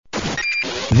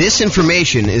This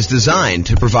information is designed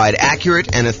to provide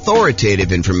accurate and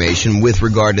authoritative information with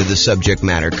regard to the subject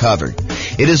matter covered.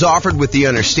 It is offered with the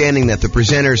understanding that the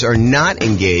presenters are not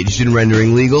engaged in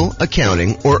rendering legal,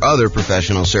 accounting, or other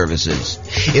professional services.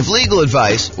 If legal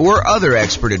advice or other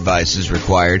expert advice is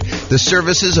required, the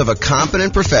services of a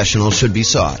competent professional should be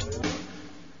sought.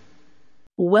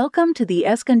 Welcome to the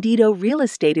Escondido Real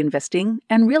Estate Investing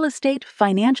and Real Estate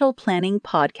Financial Planning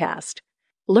Podcast.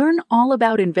 Learn all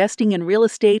about investing in real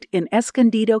estate in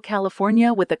Escondido,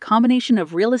 California with a combination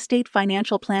of real estate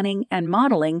financial planning and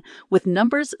modeling with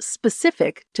numbers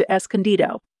specific to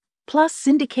Escondido, plus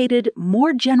syndicated,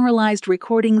 more generalized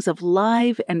recordings of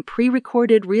live and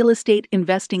pre-recorded real estate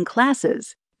investing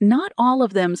classes, not all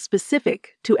of them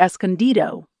specific to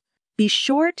Escondido. Be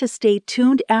sure to stay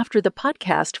tuned after the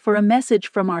podcast for a message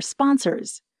from our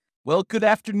sponsors. Well, good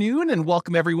afternoon and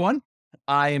welcome everyone.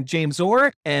 I am James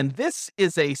Orr, and this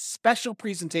is a special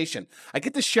presentation. I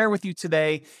get to share with you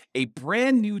today a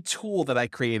brand new tool that I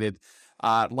created,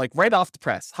 right off the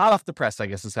press, hot off the press, I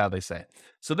guess is how they say it.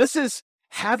 So this is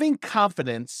having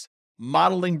confidence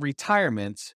modeling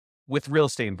retirement with real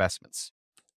estate investments.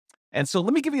 And so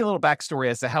let me give you a little backstory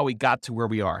as to how we got to where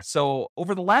we are. So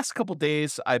over the last couple of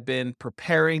days, I've been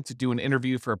preparing to do an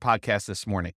interview for a podcast this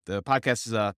morning. The podcast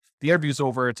is, the interview's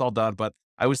over, it's all done, but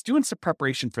I was doing some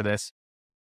preparation for this.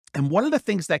 And one of the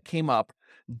things that came up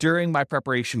during my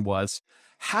preparation was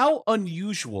how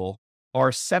unusual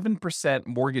are 7%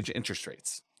 mortgage interest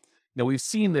rates. Now, we've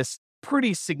seen this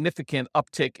pretty significant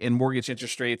uptick in mortgage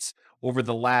interest rates over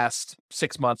the last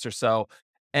 6 months or so.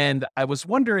 And I was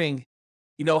wondering,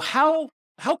 how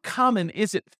common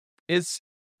is it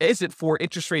for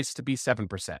interest rates to be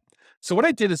 7%? So what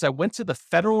I did is I went to the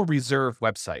Federal Reserve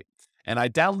website and I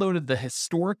downloaded the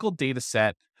historical data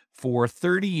set for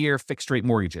 30-year fixed rate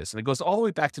mortgages. And it goes all the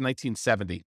way back to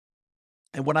 1970.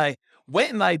 And when I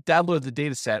went and I downloaded the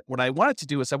data set, what I wanted to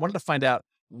do is I wanted to find out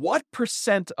what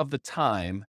percent of the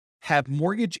time have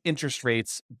mortgage interest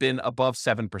rates been above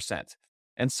 7%.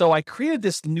 And so I created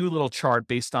this new little chart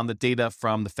based on the data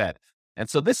from the Fed. And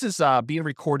so this is being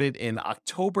recorded in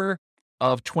October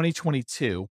of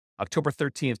 2022, October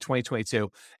 13th,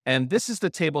 2022. And this is the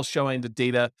table showing the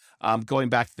data going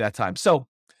back to that time. So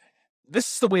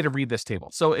this is the way to read this table.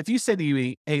 So if you say to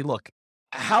me, hey, look,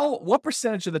 what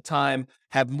percentage of the time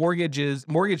have mortgage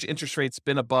interest rates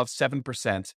been above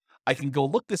 7%? I can go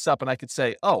look this up and I could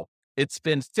say, oh, it's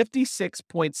been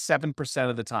 56.7%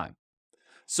 of the time.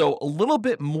 So a little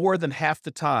bit more than half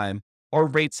the time, our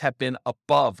rates have been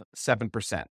above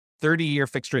 7%, 30-year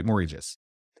fixed rate mortgages.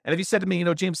 And if you said to me,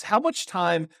 James, how much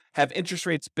time have interest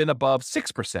rates been above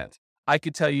 6%? I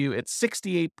could tell you it's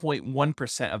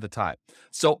 68.1% of the time.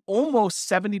 So almost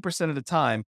 70% of the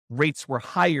time, rates were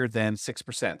higher than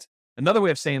 6%. Another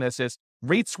way of saying this is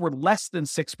rates were less than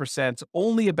 6%,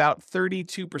 only about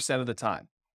 32% of the time.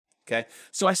 Okay.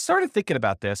 So I started thinking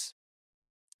about this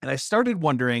and I started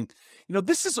wondering,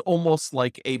 this is almost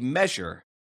like a measure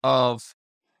of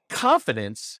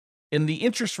confidence in the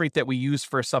interest rate that we use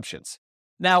for assumptions.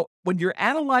 Now, when you're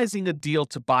analyzing a deal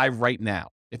to buy right now,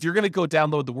 if you're going to go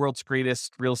download the world's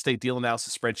greatest real estate deal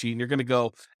analysis spreadsheet and you're going to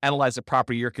go analyze a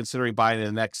property you're considering buying in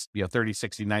the next 30,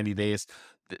 60, 90 days,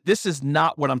 this is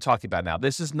not what I'm talking about now.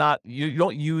 This is not, you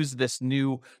don't use this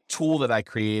new tool that I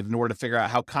created in order to figure out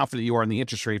how confident you are in the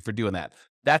interest rate for doing that.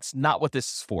 That's not what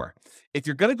this is for. If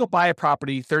you're going to go buy a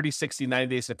property 30, 60,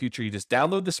 90 days in the future, you just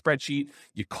download the spreadsheet,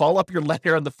 you call up your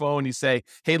lender on the phone, you say,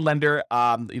 hey, lender,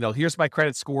 here's my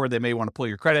credit score. They may want to pull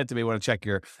your credit. They may want to check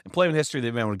your employment history. They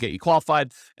may want to get you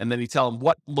qualified. And then you tell them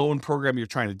what loan program you're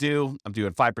trying to do. I'm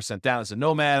doing 5% down as a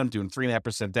nomad. I'm doing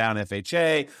 3.5% down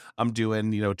FHA. I'm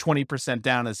doing, 20%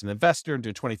 down as an investor. I'm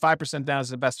doing 25% down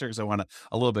as an investor because I want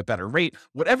a little bit better rate.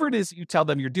 Whatever it is you tell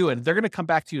them you're doing, they're going to come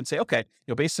back to you and say, okay,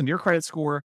 based on your credit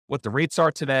score, what the rates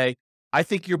are today, I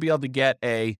think you'll be able to get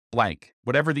a blank,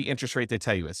 whatever the interest rate they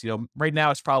tell you is. Right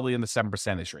now it's probably in the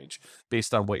 7% range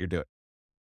based on what you're doing.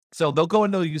 So they'll go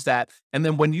and they'll use that. And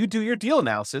then when you do your deal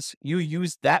analysis, you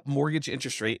use that mortgage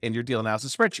interest rate in your deal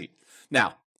analysis spreadsheet.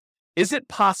 Now, is it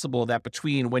possible that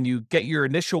between when you get your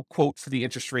initial quote for the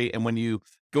interest rate and when you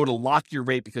go to lock your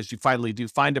rate because you finally do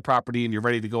find a property and you're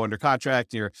ready to go under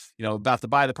contract, you're about to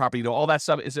buy the property, all that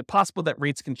stuff, is it possible that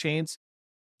rates can change?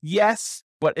 Yes,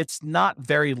 but it's not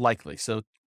very likely. So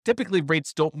typically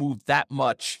rates don't move that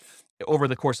much over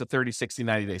the course of 30, 60,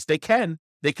 90 days. They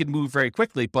could move very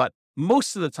quickly, but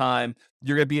most of the time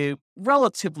you're going to be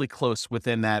relatively close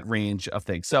within that range of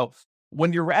things. So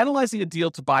when you're analyzing a deal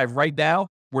to buy right now,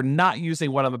 we're not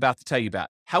using what I'm about to tell you about.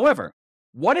 However,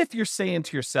 what if you're saying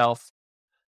to yourself,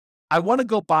 I want to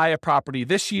go buy a property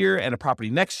this year and a property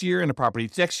next year and a property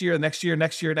next year, next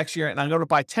year, and I'm going to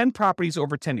buy 10 properties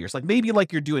over 10 years. Like maybe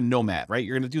like you're doing Nomad, right?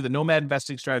 You're going to do the Nomad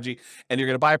investing strategy and you're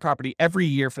going to buy a property every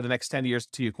year for the next 10 years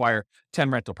to acquire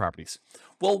 10 rental properties.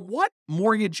 Well, what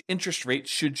mortgage interest rate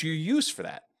should you use for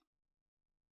that?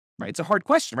 Right? It's a hard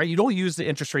question, right? You don't use the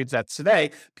interest rates that's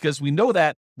today because we know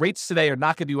that rates today are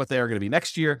not going to be what they are going to be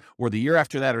next year or the year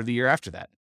after that or the year after that.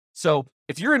 So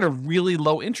if you're in a really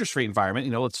low interest rate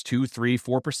environment, it's 2, 3,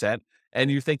 4%, and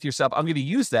you think to yourself, I'm going to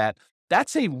use that,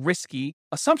 that's a risky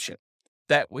assumption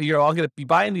that, I'm going to be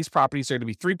buying these properties. They're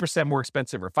going to be 3% more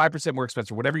expensive or 5% more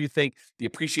expensive, whatever you think the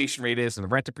appreciation rate is and the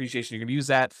rent appreciation, you're going to use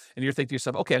that. And you're thinking to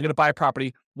yourself, okay, I'm going to buy a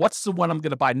property. What's the one I'm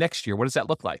going to buy next year? What does that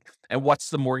look like? And what's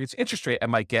the mortgage interest rate I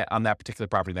might get on that particular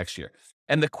property next year?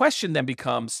 And the question then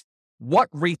becomes, what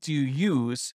rate do you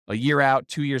use a year out,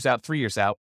 2 years out, 3 years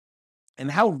out? And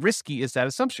how risky is that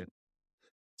assumption?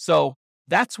 So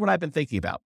that's what I've been thinking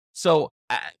about. So,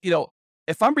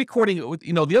 if I'm recording,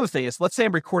 the other thing is, let's say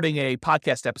I'm recording a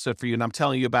podcast episode for you and I'm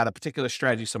telling you about a particular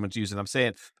strategy someone's using. I'm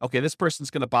saying, okay, this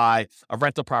person's going to buy a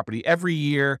rental property every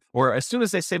year, or as soon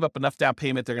as they save up enough down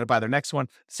payment, they're going to buy their next one.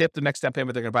 Save up the next down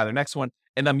payment, they're going to buy their next one.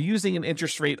 And I'm using an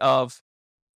interest rate of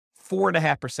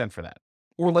 4.5% for that.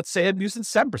 Or let's say I'm using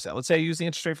 7%. Let's say I'm using the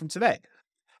interest rate from today.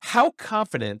 How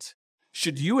confident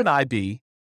should you and I be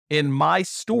in my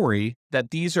story that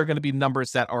these are going to be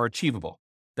numbers that are achievable,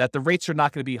 that the rates are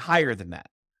not going to be higher than that?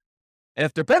 And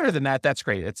if they're better than that, that's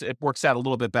great. It works out a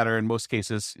little bit better in most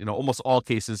cases, almost all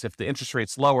cases. If the interest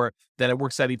rate's lower, then it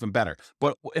works out even better.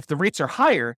 But if the rates are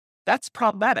higher, that's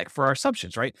problematic for our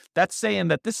assumptions, right? That's saying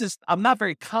that I'm not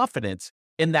very confident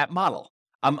in that model.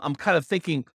 I'm kind of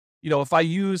thinking, if I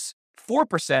use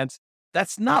 4%,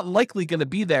 that's not likely going to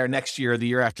be there next year or the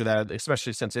year after that,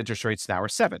 especially since interest rates now are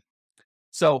 7.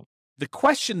 So the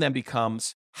question then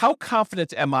becomes, how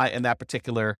confident am I in that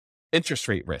particular interest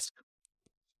rate risk?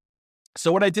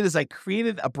 So what I did is I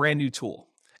created a brand new tool,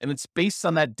 and it's based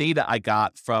on that data I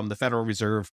got from the Federal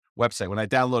Reserve website. When I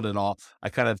downloaded it all, I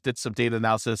kind of did some data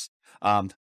analysis,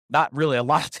 not really a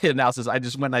lot of data analysis. I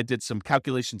just went and I did some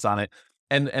calculations on it.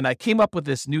 And I came up with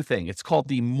this new thing. It's called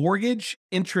the Mortgage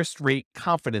Interest Rate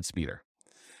Confidence Meter.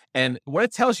 And what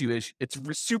it tells you is it's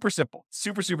super simple,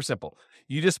 super, super simple.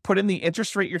 You just put in the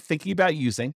interest rate you're thinking about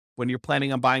using when you're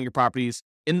planning on buying your properties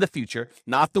in the future,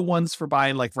 not the ones for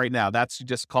buying like right now. That's, you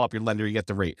just call up your lender, you get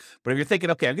the rate. But if you're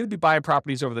thinking, okay, I'm going to be buying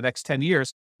properties over the next 10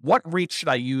 years, what rate should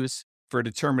I use for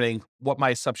determining what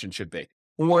my assumption should be?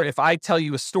 Or if I tell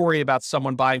you a story about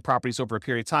someone buying properties over a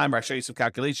period of time, or I show you some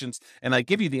calculations and I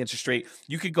give you the interest rate,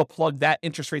 you could go plug that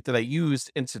interest rate that I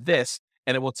used into this,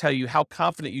 and it will tell you how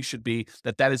confident you should be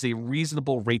that that is a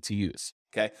reasonable rate to use.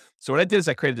 Okay. So what I did is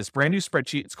I created this brand new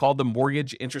spreadsheet. It's called the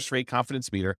Mortgage Interest Rate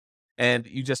Confidence Meter. And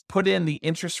you just put in the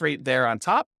interest rate there on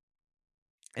top,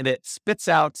 and it spits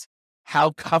out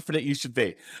how confident you should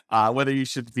be, whether you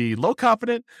should be low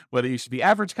confident, whether you should be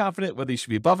average confident, whether you should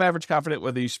be above average confident,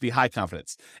 whether you should be high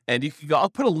confidence. And you can go, I'll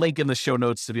put a link in the show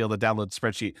notes to be able to download the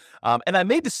spreadsheet. And I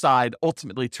may decide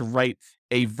ultimately to write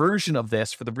a version of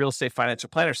this for the Real Estate Financial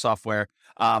Planner software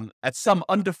at some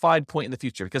undefined point in the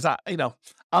future, because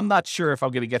I'm not sure if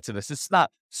I'm going to get to this. It's not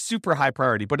super high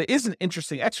priority, but it is an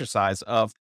interesting exercise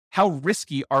of how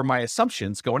risky are my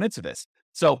assumptions going into this.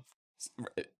 So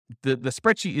the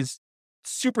spreadsheet is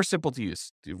super simple to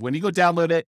use. When you go download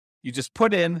it, you just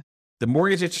put in the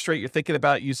mortgage interest rate you're thinking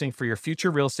about using for your future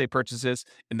real estate purchases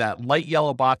in that light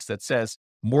yellow box that says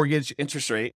mortgage interest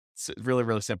rate. It's really,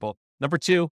 really simple. Number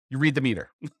 2, you read the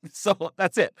meter. So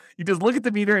that's it. You just look at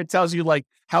the meter. It tells you like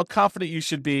how confident you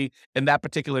should be in that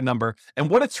particular number. And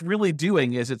what it's really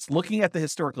doing is it's looking at the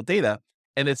historical data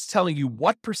and it's telling you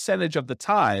what percentage of the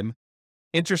time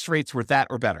interest rates were that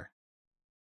or better.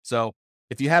 So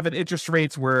if you have an interest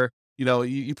rates where,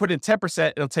 you put in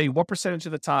 10%, it'll tell you what percentage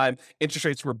of the time interest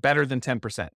rates were better than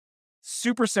 10%.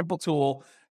 Super simple tool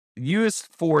used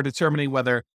for determining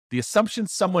whether the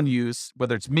assumptions someone used,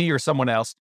 whether it's me or someone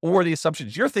else, or the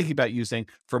assumptions you're thinking about using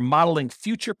for modeling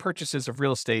future purchases of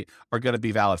real estate are going to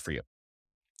be valid for you.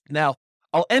 Now,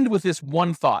 I'll end with this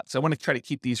one thought. So I want to try to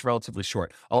keep these relatively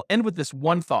short. I'll end with this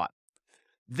one thought.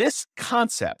 This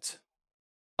concept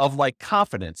of like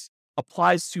confidence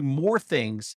applies to more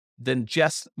things than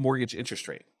just mortgage interest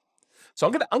rate. So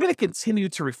I'm going to continue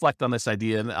to reflect on this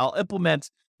idea, and I'll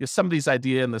implement some of these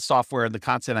ideas in the software and the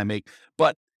content I make.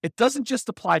 But it doesn't just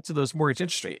apply to those mortgage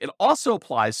interest rate. It also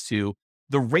applies to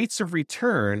the rates of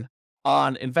return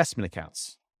on investment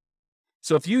accounts.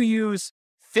 So if you use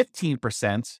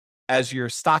 15% as your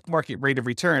stock market rate of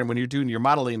return when you're doing your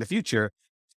modeling in the future,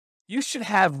 you should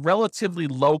have relatively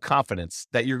low confidence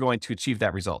that you're going to achieve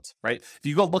that result, right? If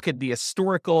you go look at the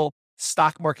historical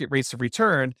stock market rates of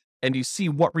return and you see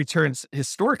what returns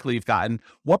historically you've gotten,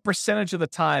 what percentage of the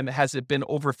time has it been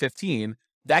over 15?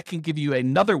 That can give you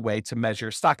another way to measure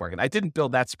stock market. I didn't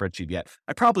build that spreadsheet yet.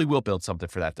 I probably will build something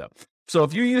for that though. So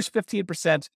if you use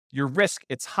 15%, your risk,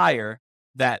 it's higher.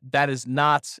 That is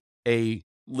not a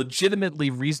legitimately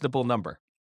reasonable number.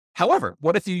 However,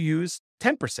 what if you use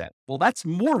 10%? Well, that's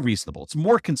more reasonable. It's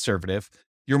more conservative.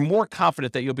 You're more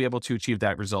confident that you'll be able to achieve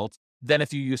that result than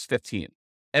if you use 15.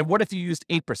 And what if you used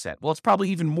 8%? Well, it's probably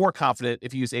even more confident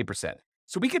if you use 8%.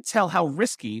 So we could tell how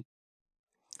risky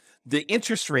the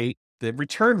interest rate, the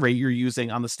return rate you're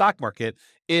using on the stock market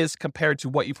is compared to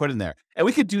what you put in there. And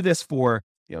we could do this for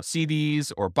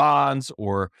CDs or bonds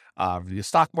or the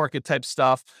stock market type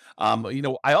stuff.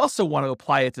 I also want to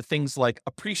apply it to things like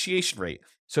appreciation rate.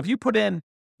 So if you put in,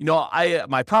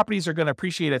 my properties are going to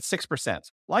appreciate at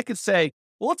 6%. Well, I could say,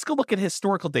 well, let's go look at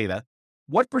historical data.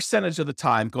 What percentage of the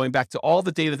time, going back to all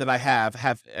the data that I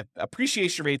have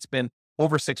appreciation rates been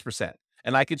over 6%?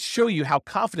 And I could show you how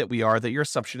confident we are that your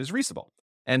assumption is reasonable.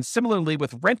 And similarly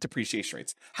with rent appreciation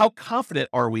rates, how confident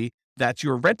are we that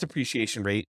your rent appreciation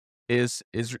rate is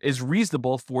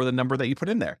reasonable for the number that you put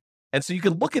in there? And so you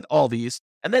can look at all these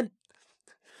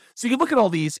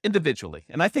individually.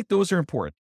 And I think those are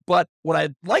important. But what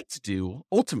I'd like to do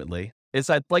ultimately is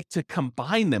I'd like to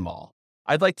combine them all.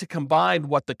 I'd like to combine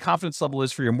what the confidence level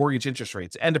is for your mortgage interest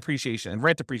rates and appreciation and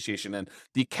rent appreciation and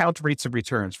the account rates of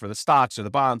returns for the stocks or the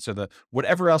bonds or the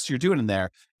whatever else you're doing in there,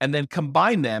 and then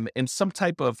combine them in some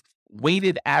type of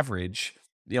weighted average,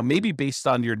 maybe based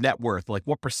on your net worth, like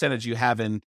what percentage you have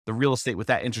in the real estate with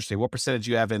that interest rate, what percentage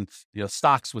you have in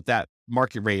stocks with that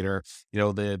market rate, or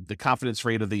the confidence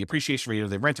rate or the appreciation rate or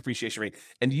the rent appreciation rate,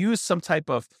 and use some type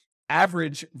of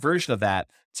average version of that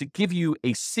to give you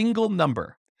a single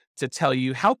number to tell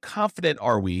you how confident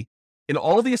are we in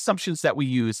all the assumptions that we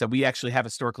use that we actually have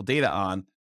historical data on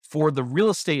for the real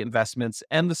estate investments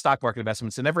and the stock market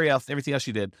investments and everything else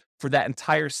you did for that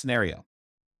entire scenario.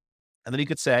 And then you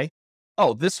could say,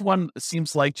 oh, this one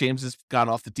seems like James has gone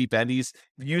off the deep end. He's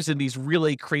using these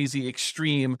really crazy,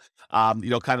 extreme,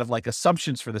 kind of like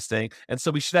assumptions for this thing. And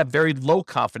so we should have very low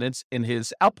confidence in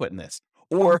his output in this.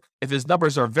 Or if his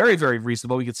numbers are very, very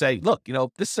reasonable, we could say, look,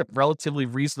 this is a relatively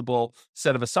reasonable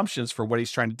set of assumptions for what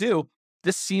he's trying to do.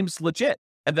 This seems legit.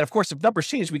 And then, of course, if numbers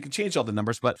change, we can change all the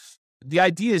numbers. But the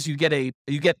idea is you get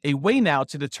a way now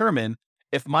to determine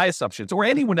if my assumptions or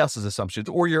anyone else's assumptions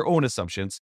or your own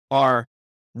assumptions are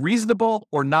reasonable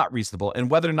or not reasonable, and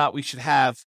whether or not we should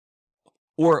have,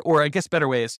 or I guess better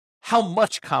way is, how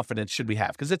much confidence should we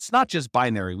have? Because it's not just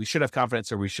binary. We should have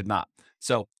confidence or we should not.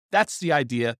 So that's the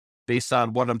idea based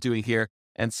on what I'm doing here.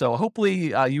 And so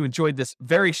hopefully you enjoyed this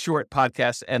very short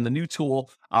podcast and the new tool.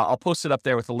 I'll post it up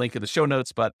there with a link in the show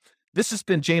notes. But this has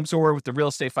been James Orr with the Real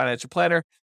Estate Financial Planner.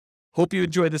 Hope you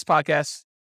enjoyed this podcast.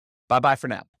 Bye-bye for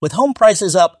now. With home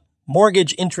prices up,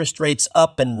 mortgage interest rates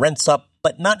up, and rents up,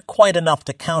 but not quite enough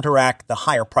to counteract the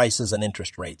higher prices and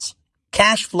interest rates,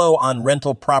 cash flow on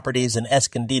rental properties in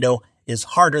Escondido is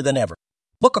harder than ever.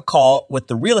 Book a call with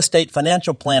the Real Estate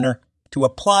Financial Planner to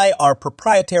apply our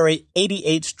proprietary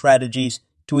 88 strategies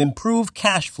to improve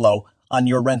cash flow on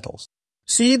your rentals.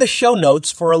 See the show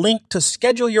notes for a link to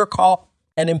schedule your call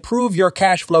and improve your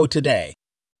cash flow today.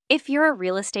 If you're a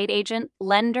real estate agent,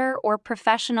 lender, or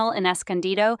professional in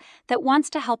Escondido that wants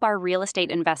to help our real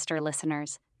estate investor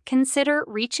listeners, consider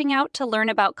reaching out to learn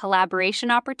about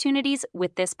collaboration opportunities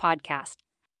with this podcast.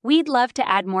 We'd love to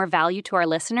add more value to our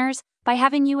listeners by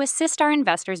having you assist our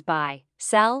investors buy,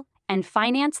 sell, and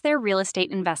finance their real estate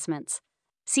investments.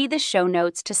 See the show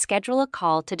notes to schedule a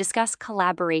call to discuss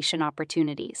collaboration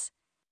opportunities.